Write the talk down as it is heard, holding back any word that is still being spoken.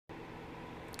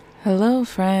Hello,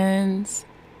 friends.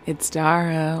 It's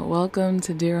Dara. Welcome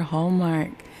to Dear Hallmark.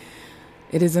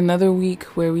 It is another week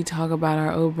where we talk about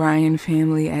our O'Brien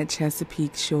family at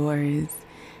Chesapeake Shores.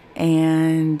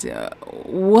 And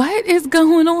what is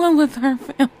going on with our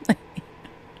family?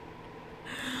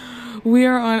 We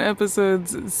are on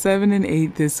episodes 7 and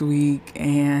 8 this week,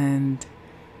 and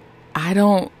I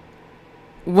don't.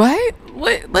 What?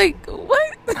 What? Like,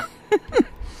 what?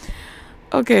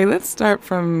 Okay, let's start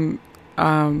from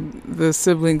the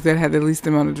siblings that had the least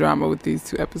amount of drama with these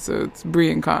two episodes, Bree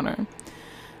and Connor.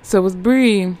 So with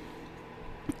Bree,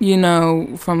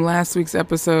 from last week's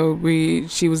episode,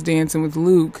 she was dancing with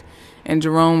Luke and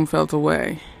Jerome felt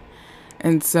away.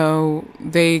 And so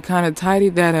they kind of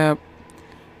tidied that up.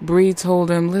 Bree told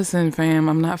him, listen, fam,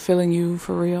 I'm not feeling you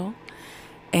for real.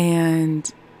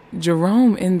 And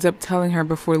Jerome ends up telling her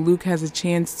before Luke has a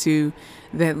chance to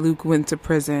that Luke went to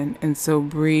prison. And so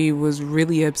Bree was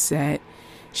really upset.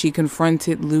 She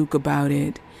confronted Luke about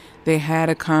it. They had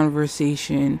a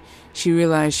conversation. She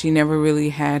realized she never really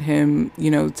had him,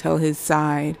 tell his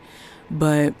side.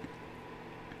 But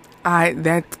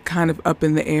that's kind of up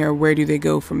in the air. Where do they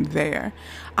go from there?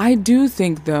 I do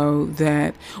think, though,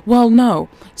 that, no.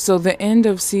 So towards the end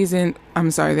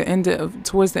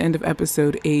of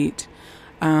episode 8,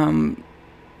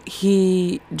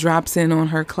 he drops in on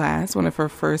her class, one of her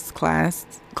first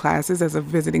classes as a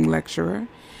visiting lecturer.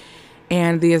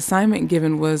 And the assignment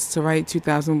given was to write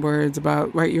 2,000 words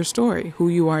write your story, who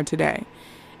you are today.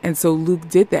 And so Luke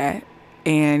did that,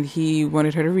 and he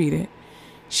wanted her to read it.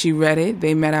 She read it.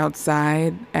 They met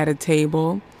outside at a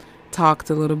table, talked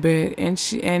a little bit, and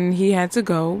he had to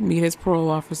go meet his parole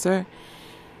officer.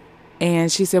 And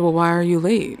she said, well, why are you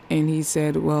late? And he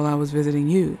said, well, I was visiting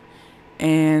you.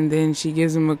 And then she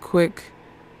gives him a quick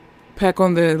peck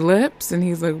on the lips, and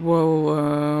he's like, well,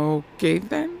 okay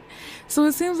then. So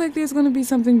it seems like there's going to be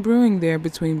something brewing there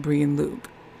between Bree and Luke.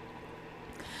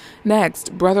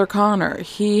 Next, Brother Connor.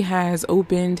 He has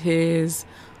opened his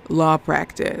law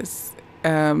practice.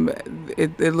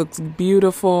 It looks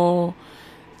beautiful.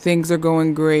 Things are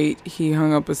going great. He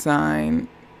hung up a sign.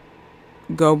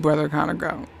 Go, Brother Connor,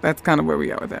 go. That's kind of where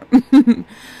we are with it.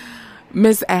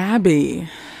 Miss Abby.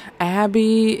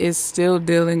 Abby is still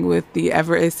dealing with the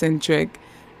ever-eccentric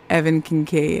Evan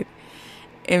Kincaid.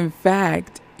 In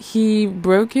fact, he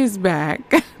broke his back,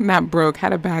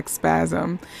 had a back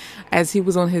spasm as he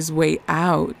was on his way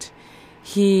out.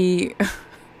 He's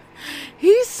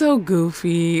so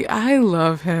goofy. I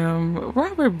love him.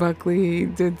 Robert Buckley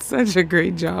did such a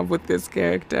great job with this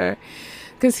character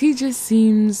because he just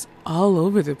seems all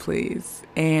over the place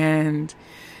and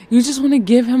you just want to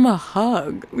give him a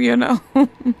hug,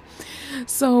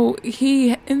 So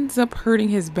he ends up hurting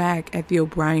his back at the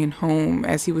O'Brien home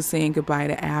as he was saying goodbye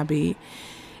to Abby.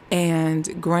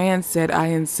 And Grant said, I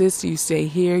insist you stay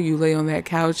here, you lay on that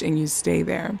couch, and you stay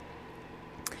there.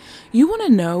 You want to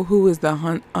know who is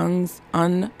the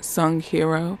unsung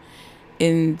hero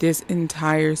in this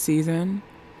entire season?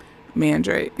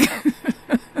 Mandrake.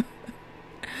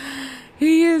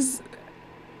 He's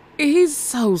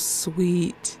so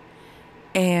sweet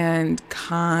and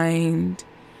kind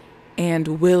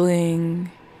and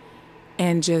willing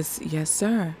and just, yes,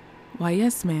 sir. Why,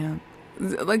 yes, ma'am.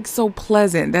 Like, so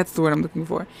pleasant. That's the word I'm looking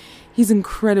for. He's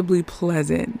incredibly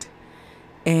pleasant.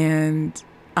 And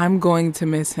I'm going to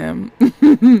miss him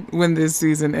when this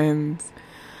season ends.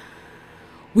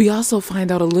 We also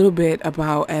find out a little bit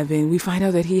about Evan. We find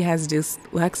out that he has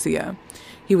dyslexia.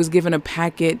 He was given a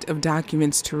packet of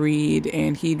documents to read,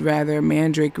 and he'd rather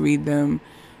Mandrake read them.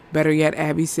 Better yet,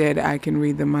 Abby said, I can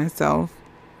read them myself.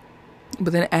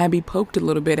 But then Abby poked a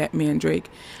little bit at Mandrake,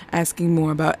 asking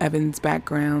more about Evan's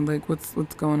background, like what's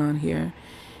going on here.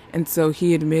 And so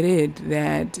he admitted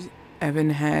that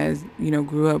Evan has,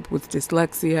 grew up with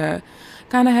dyslexia,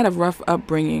 kind of had a rough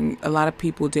upbringing. A lot of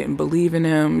people didn't believe in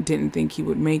him, didn't think he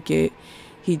would make it.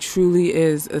 He truly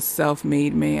is a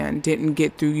self-made man, didn't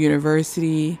get through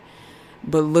university,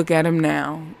 but look at him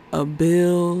now, a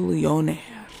billionaire.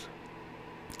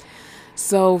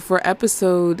 So for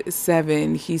episode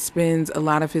 7, he spends a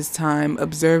lot of his time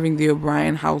observing the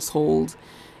O'Brien household,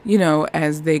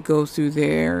 as they go through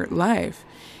their life.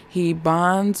 He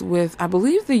bonds with, I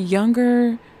believe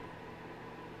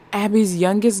Abby's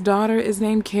youngest daughter is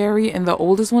named Carrie and the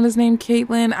oldest one is named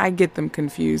Caitlin. I get them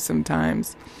confused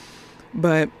sometimes.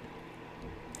 But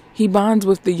he bonds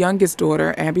with the youngest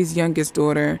daughter, Abby's youngest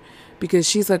daughter, because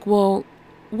she's like, well,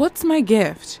 what's my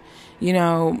gift?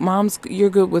 Mom's, you're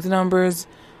good with numbers.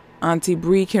 Auntie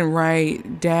Bree can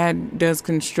write. Dad does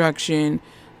construction.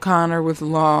 Connor with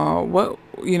law.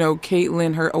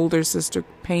 Caitlin, her older sister,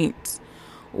 paints.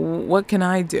 What can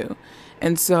I do?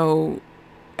 And so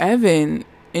Evan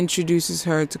introduces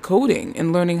her to coding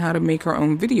and learning how to make her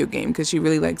own video game because she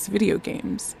really likes video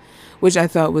games, which I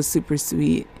thought was super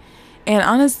sweet. And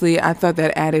honestly, I thought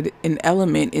that added an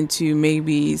element into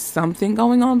maybe something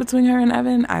going on between her and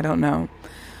Evan. I don't know.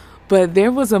 But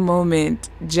there was a moment,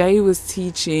 Jay was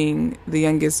teaching the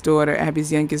youngest daughter,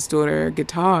 Abby's youngest daughter,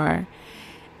 guitar.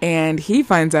 And he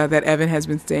finds out that Evan has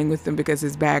been staying with them because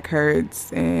his back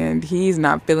hurts. And he's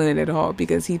not feeling it at all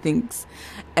because he thinks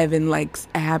Evan likes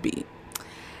Abby.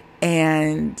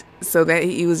 And so that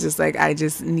he was just like, I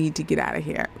just need to get out of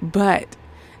here. But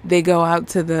they go out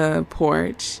to the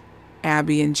porch,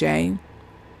 Abby and Jay.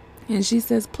 And she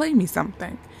says, play me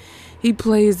something. He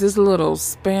plays this little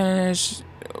Spanish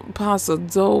Paso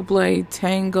Doble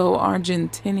Tango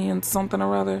Argentinian something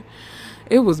or other.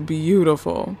 It was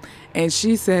beautiful. And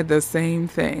she said the same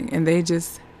thing. And they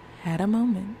just had a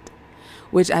moment,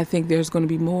 which I think there's going to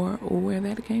be more where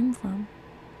that came from.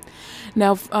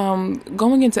 Now,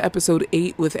 going into episode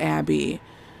 8 with Abby,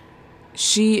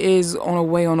 she is on her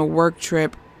way on a work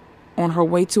trip. On her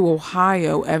way to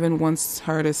Ohio, Evan wants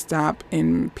her to stop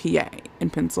in PA, in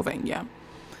Pennsylvania.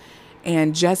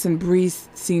 And Jess and Bree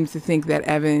seems to think that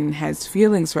Evan has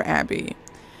feelings for Abby.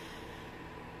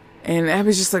 And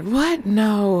Abby's just like, what?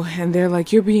 No. And they're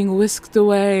like, you're being whisked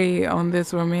away on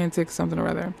this romantic something or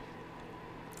other.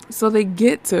 So they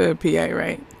get to PA,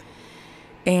 right?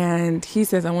 And he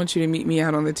says, I want you to meet me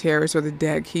out on the terrace or the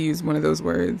deck. He used one of those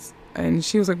words. And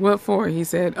she was like, what for? He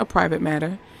said, a private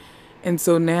matter. And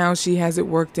so now she has it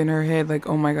worked in her head like,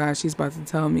 oh my gosh, she's about to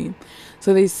tell me.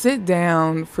 So they sit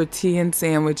down for tea and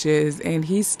sandwiches, and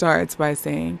he starts by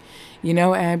saying, you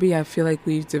know, Abby, I feel like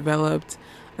we've developed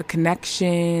a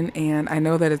connection, and I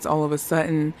know that it's all of a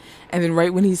sudden. And then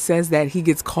right when he says that, he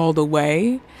gets called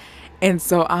away. And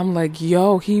so I'm like,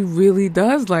 yo, he really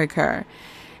does like her.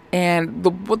 And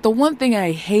the one thing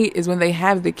I hate is when they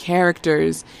have the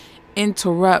characters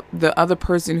interrupt the other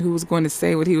person who was going to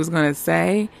say what he was going to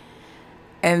say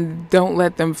and don't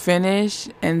let them finish.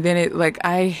 And then it, like,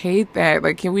 I hate that.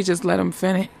 Like, can we just let him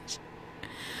finish?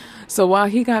 So while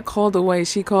he got called away,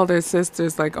 she called her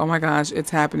sisters like, oh my gosh,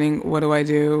 it's happening. What do I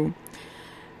do?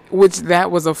 Which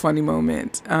that was a funny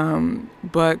moment.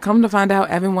 But come to find out,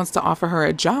 Evan wants to offer her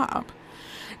a job.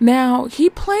 Now, he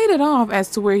played it off as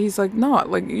to where he's like, no,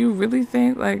 like, you really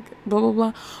think, like, blah, blah,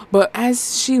 blah. But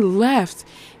as she left,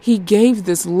 he gave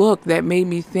this look that made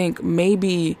me think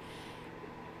maybe,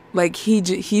 like,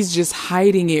 he's just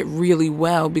hiding it really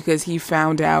well because he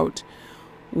found out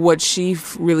what she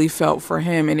really felt for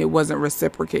him and it wasn't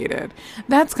reciprocated.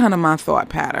 That's kind of my thought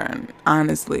pattern,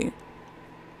 honestly.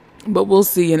 But we'll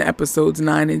see in episodes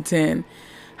 9 and 10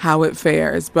 how it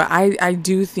fares. But I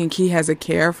do think he has a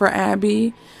care for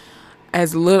Abby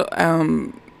as little.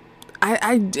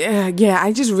 I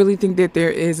just really think that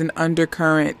there is an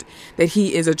undercurrent that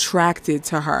he is attracted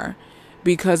to her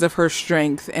because of her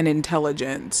strength and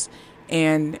intelligence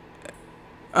and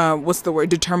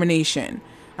determination.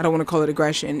 I don't want to call it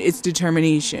aggression. It's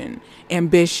determination,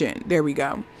 ambition. There we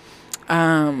go.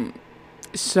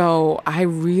 So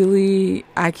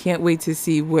I can't wait to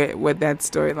see what that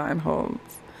storyline holds.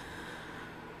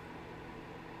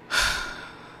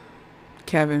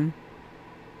 Kevin.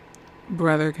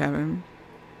 Brother Kevin.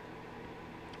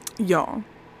 Y'all.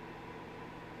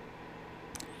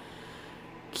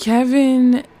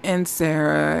 Kevin and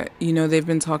Sarah, they've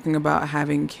been talking about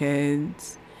having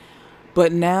kids.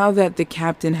 But now that the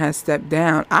captain has stepped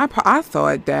down, I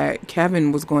thought that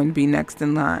Kevin was going to be next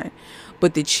in line.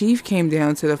 But the chief came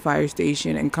down to the fire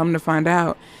station and come to find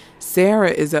out,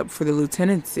 Sarah is up for the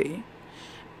lieutenancy.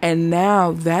 And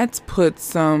now that's put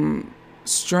some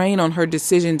strain on her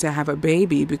decision to have a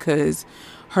baby because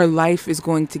her life is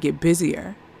going to get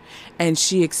busier. And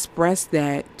she expressed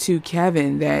that to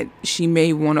Kevin that she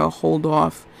may want to hold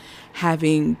off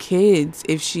having kids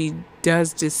if she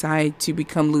does decide to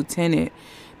become lieutenant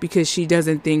because she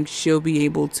doesn't think she'll be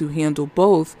able to handle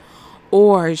both,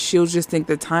 or she'll just think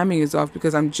the timing is off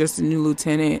because I'm just a new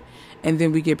lieutenant and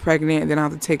then we get pregnant and then I'll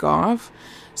have to take off.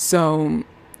 So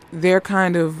they're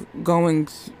kind of going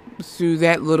through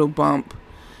that little bump.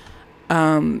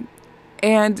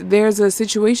 And there's a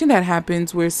situation that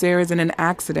happens where Sarah's in an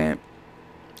accident.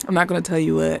 I'm not going to tell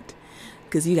you what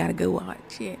because you got to go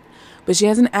watch it. But she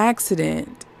has an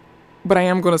accident. But I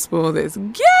am going to spoil this.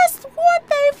 Guess what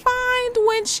they find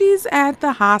when she's at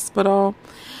the hospital?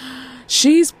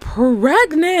 She's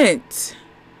pregnant.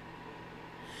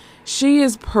 She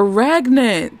is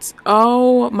pregnant.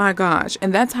 Oh my gosh.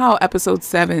 And that's how episode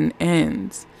 7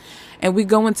 ends. And we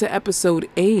go into episode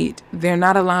 8. They're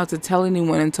not allowed to tell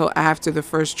anyone until after the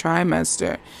first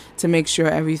trimester to make sure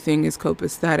everything is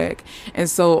copacetic. And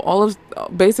so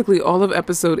basically all of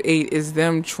episode 8 is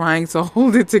them trying to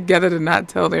hold it together to not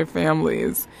tell their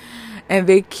families. And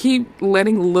they keep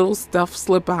letting little stuff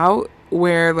slip out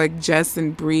where like Jess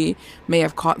and Bree may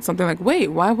have caught something like, wait,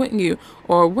 why wouldn't you?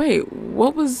 Or wait,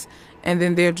 what was... And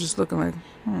then they're just looking like,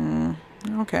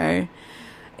 okay.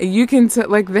 You can tell,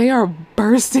 like, they are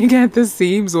bursting at the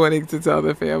seams wanting to tell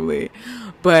the family.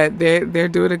 But they're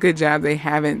doing a good job. They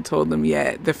haven't told them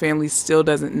yet. The family still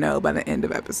doesn't know by the end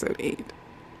of episode 8.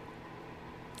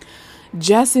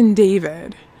 Jess and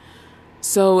David.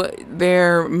 So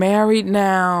they're married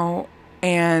now,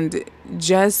 and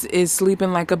Jess is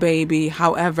sleeping like a baby.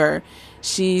 However,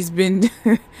 she's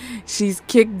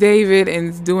kicked David and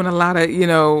is doing a lot of,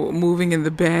 moving in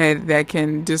the bed that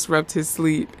can disrupt his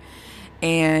sleep.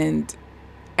 And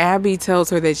Abby tells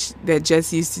her that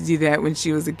Jess used to do that when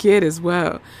she was a kid as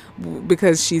well,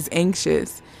 because she's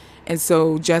anxious. And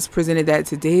so Jess presented that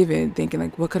to David, thinking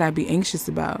like, what could I be anxious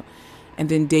about? And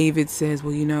then David says,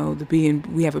 well,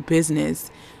 we have a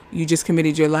business. You just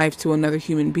committed your life to another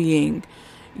human being.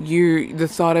 The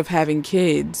thought of having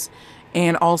kids.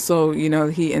 And also,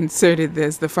 he inserted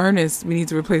the furnace. We need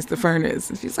to replace the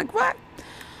furnace. And she's like, what?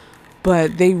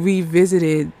 But they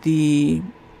revisited the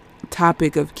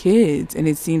topic of kids, and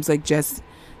it seems like Jess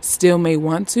still may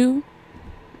want to.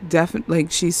 Definitely,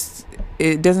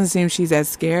 it doesn't seem she's as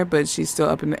scared, but she's still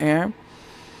up in the air.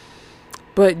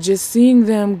 But just seeing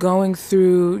them going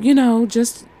through,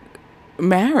 just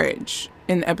marriage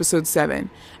in episode 7.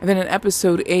 And then in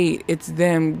episode 8, it's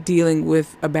them dealing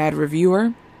with a bad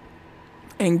reviewer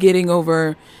and getting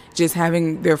over just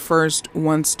having their first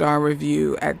 1-star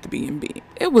review at the B&B.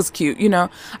 It was cute.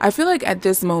 I feel like at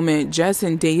this moment, Jess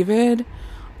and David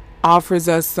offer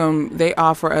us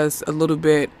a little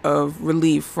bit of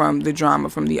relief from the drama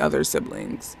from the other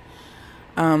siblings.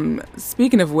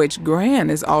 Speaking of which, Gran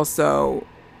is also,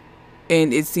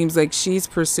 and it seems like she's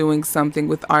pursuing something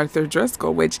with Arthur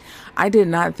Driscoll, which I did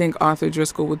not think Arthur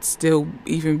Driscoll would still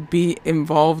even be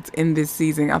involved in this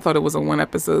season. I thought it was a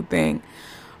 1-episode thing.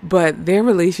 But their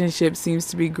relationship seems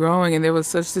to be growing, and there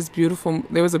was a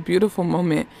beautiful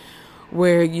moment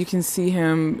where you can see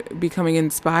him becoming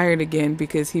inspired again,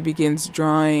 because he begins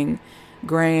drawing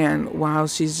Gran while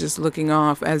she's just looking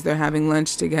off as they're having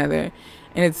lunch together.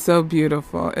 And it's so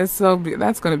beautiful. That's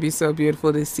going to be so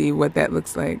beautiful to see what that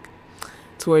looks like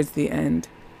towards the end.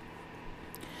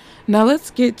 Now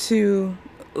let's get to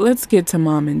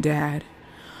Mom and Dad.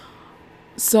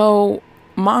 So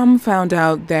Mom found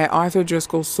out that Arthur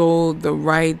Driscoll sold the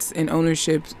rights and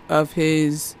ownership of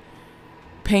his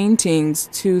paintings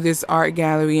to this art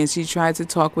gallery, and she tried to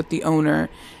talk with the owner,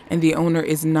 and the owner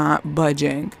is not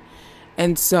budging.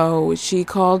 And so she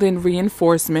called in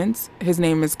reinforcements. His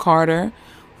name is Carter,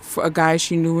 a guy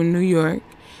she knew in New York,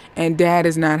 and Dad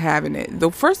is not having it. Though,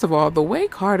 first of all, the way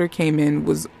Carter came in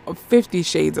was 50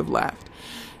 shades of left.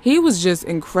 He was just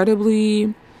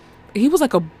he was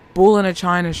like a bull in a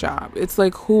china shop. It's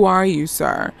like, who are you,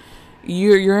 sir?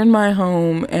 You're in my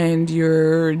home and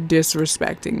you're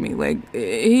disrespecting me. Like,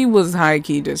 he was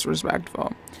high-key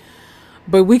disrespectful.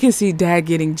 But we can see Dad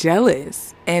getting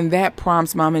jealous, and that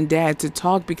prompts Mom and Dad to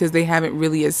talk, because they haven't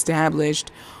really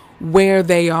established where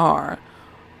they are.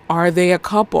 Are they a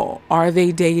couple? Are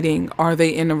they dating? Are they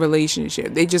in a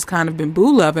relationship? They just kind of been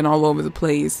boo-loving all over the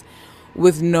place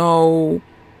with no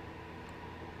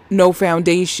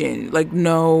foundation, like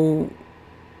no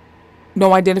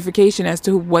identification as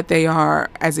to what they are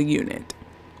as a unit.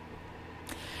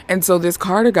 And so this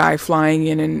Carter guy flying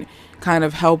in and kind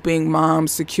of helping Mom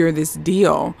secure this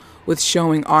deal with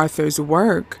showing Arthur's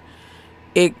work,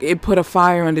 it put a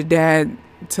fire under Dad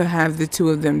to have the two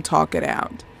of them talk it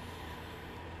out.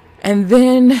 And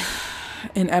then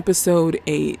in episode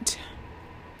 8,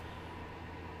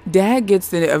 Dad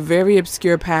gets a very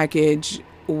obscure package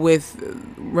with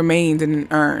remains in an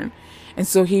urn. And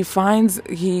so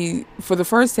for the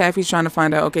first half, he's trying to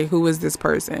find out, okay, who is this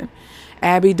person?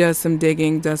 Abby does some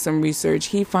digging, does some research.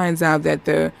 He finds out that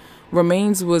the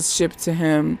remains was shipped to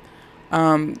him.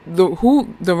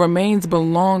 The remains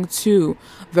belong to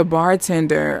the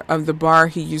bartender of the bar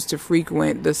he used to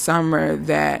frequent the summer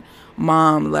that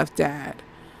Mom left Dad.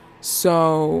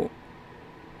 So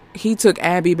he took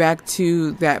Abby back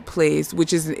to that place,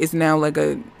 which is now like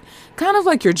a kind of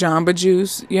like your Jamba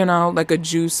Juice, like a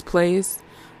juice place,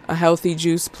 a healthy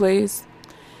juice place.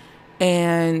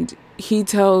 And he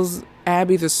tells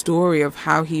Abby the story of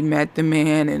how he met the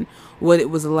man and what it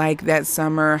was like that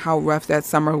summer, how rough that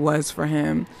summer was for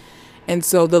him. And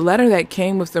so the letter that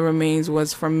came with the remains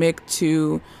was from Mick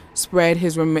to spread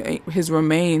his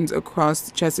remains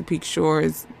across Chesapeake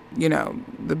Shores,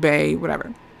 the bay,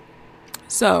 whatever.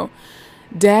 So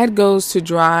Dad goes to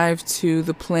drive to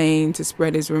the plane to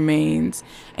spread his remains,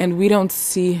 and we don't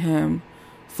see him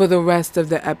for the rest of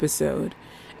the episode.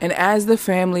 And as the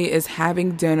family is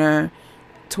having dinner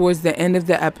towards the end of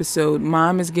the episode,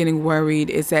 Mom is getting worried.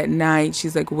 It's at night.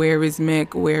 She's like, where is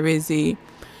Mick? Where is he?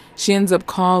 She ends up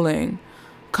calling.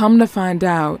 Come to find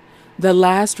out, the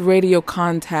last radio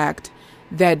contact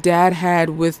that Dad had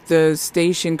with the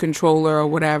station controller or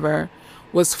whatever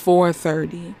was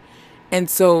 4:30. And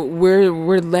so we're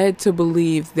led to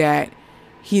believe that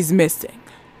he's missing.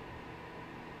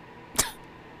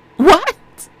 What?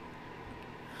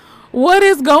 What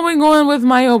is going on with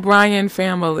my O'Brien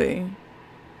family?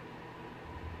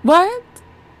 What?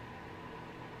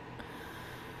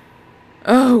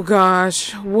 Oh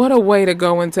gosh, what a way to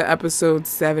go into episodes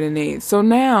 7 and 8. So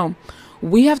now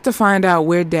we have to find out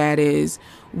where Dad is.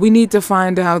 We need to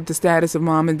find out the status of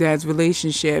Mom and Dad's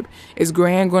relationship. Is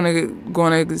Gran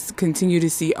gonna continue to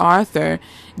see Arthur?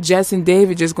 Jess and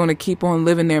David just gonna keep on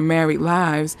living their married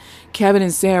lives? Kevin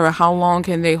and Sarah, how long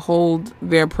can they hold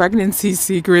their pregnancy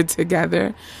secret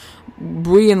together?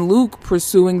 Bree and Luke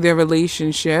pursuing their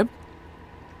relationship.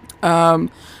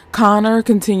 Connor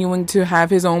continuing to have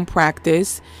his own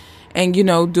practice and,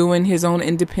 doing his own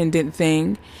independent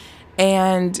thing.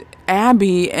 And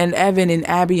Abby and Evan and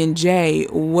Abby and Jay,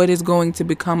 what is going to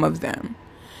become of them?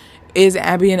 Is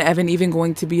Abby and Evan even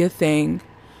going to be a thing?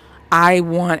 I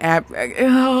want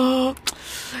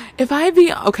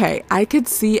okay, I could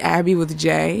see Abby with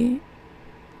Jay,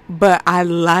 but I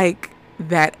like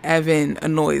that Evan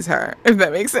annoys her, if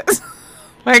that makes sense.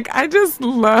 Like, I just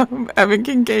love Evan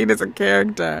Kincaid as a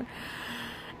character.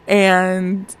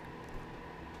 And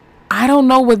I don't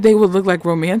know what they would look like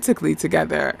romantically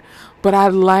together, but I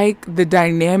like the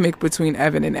dynamic between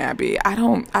Evan and Abby. I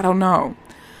don't know.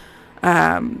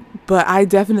 But I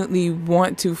definitely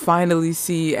want to finally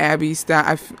see Abby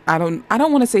stop. I don't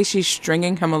want to say she's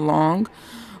stringing him along,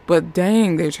 but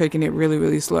dang, they're taking it really,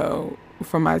 really slow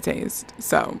for my taste.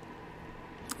 So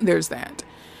there's that.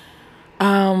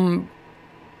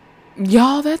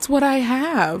 Y'all, that's what I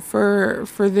have for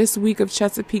this week of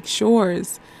Chesapeake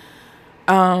Shores.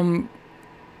 They're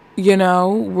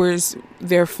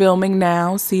filming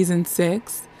now, season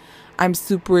 6. I'm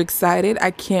super excited.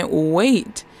 I can't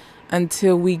wait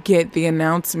until we get the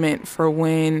announcement for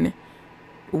when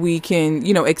we can,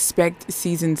 expect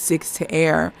season 6 to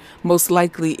air. Most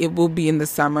likely it will be in the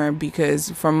summer because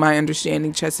from my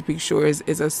understanding, Chesapeake Shores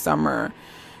is a summer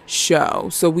show.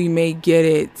 So we may get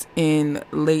it in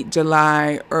late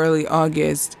July, early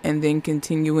August, and then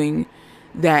continuing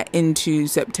that into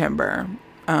September,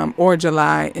 or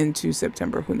July into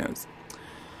September, who knows.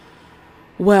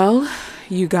 Well,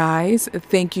 you guys,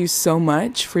 thank you so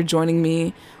much for joining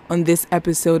me on this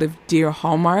episode of Dear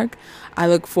Hallmark. I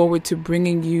look forward to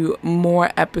bringing you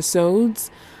more episodes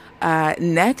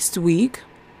next week.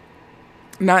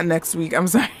 Not next week, I'm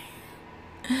sorry.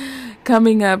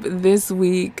 Coming up this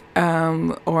week,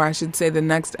 or I should say the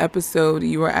next episode,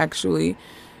 you are actually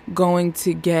going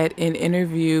to get an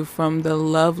interview from the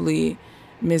lovely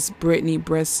Miss Brittany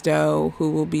Bristow, who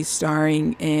will be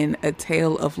starring in A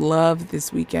Tale of Love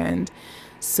this weekend.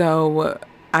 So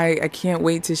I can't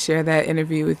wait to share that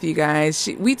interview with you guys.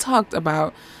 We talked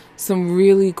about some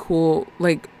really cool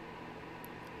in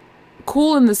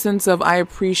the sense of I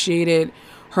appreciated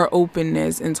her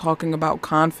openness in talking about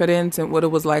confidence and what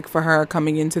it was like for her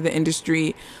coming into the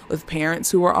industry with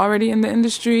parents who were already in the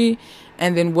industry,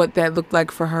 and then what that looked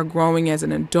like for her growing as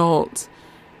an adult.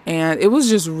 And it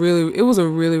was a really,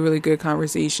 really good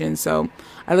conversation. So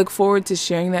I look forward to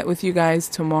sharing that with you guys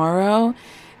tomorrow.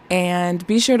 And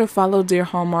be sure to follow Dear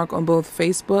Hallmark on both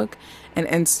Facebook and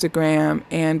Instagram.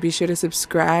 And be sure to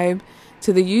subscribe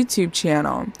to the YouTube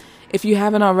channel. If you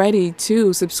haven't already,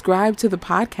 too, subscribe to the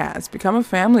podcast. Become a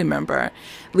family member.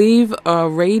 Leave a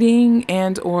rating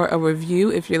and or a review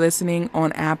if you're listening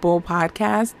on Apple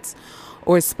Podcasts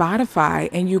or Spotify.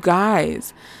 And you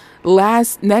guys,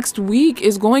 next week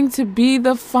is going to be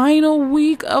the final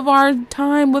week of our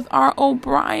time with our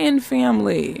O'Brien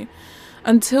family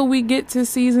until we get to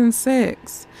season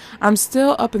 6. I'm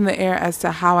still up in the air as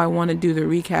to how I want to do the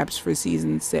recaps for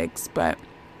season 6, but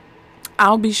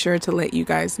I'll be sure to let you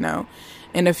guys know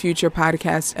in a future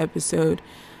podcast episode.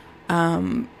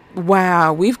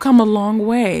 Wow, we've come a long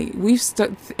way.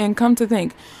 And come to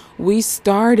think, we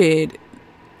started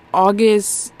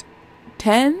August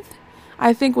 10th,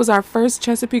 I think was our first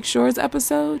Chesapeake Shores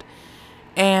episode.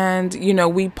 And,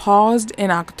 we paused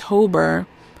in October,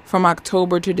 from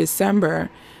October to December,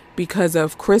 because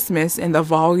of Christmas and the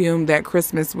volume that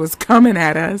Christmas was coming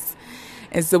at us.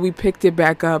 And so we picked it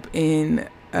back up in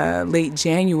late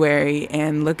January,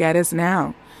 and look at us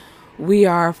now. We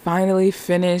are finally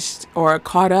finished or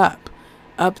caught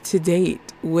up to date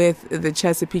with the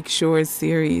Chesapeake Shores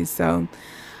series. So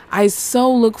I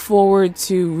so look forward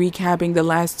to recapping the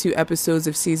last 2 episodes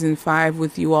of season 5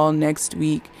 with you all next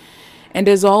week. And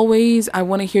as always, I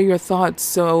want to hear your thoughts.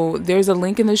 So there's a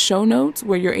link in the show notes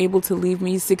where you're able to leave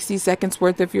me 60 seconds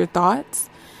worth of your thoughts,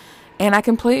 and I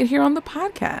can play it here on the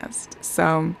podcast.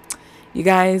 So you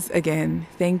guys, again,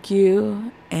 thank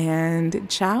you, and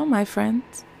ciao, my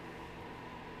friends.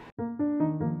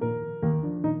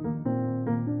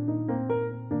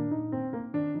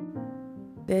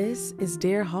 This is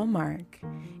Dear Hallmark.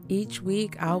 Each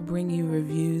week, I'll bring you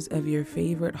reviews of your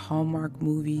favorite Hallmark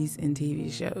movies and TV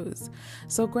shows.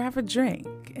 So grab a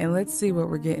drink and let's see what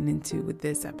we're getting into with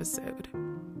this episode.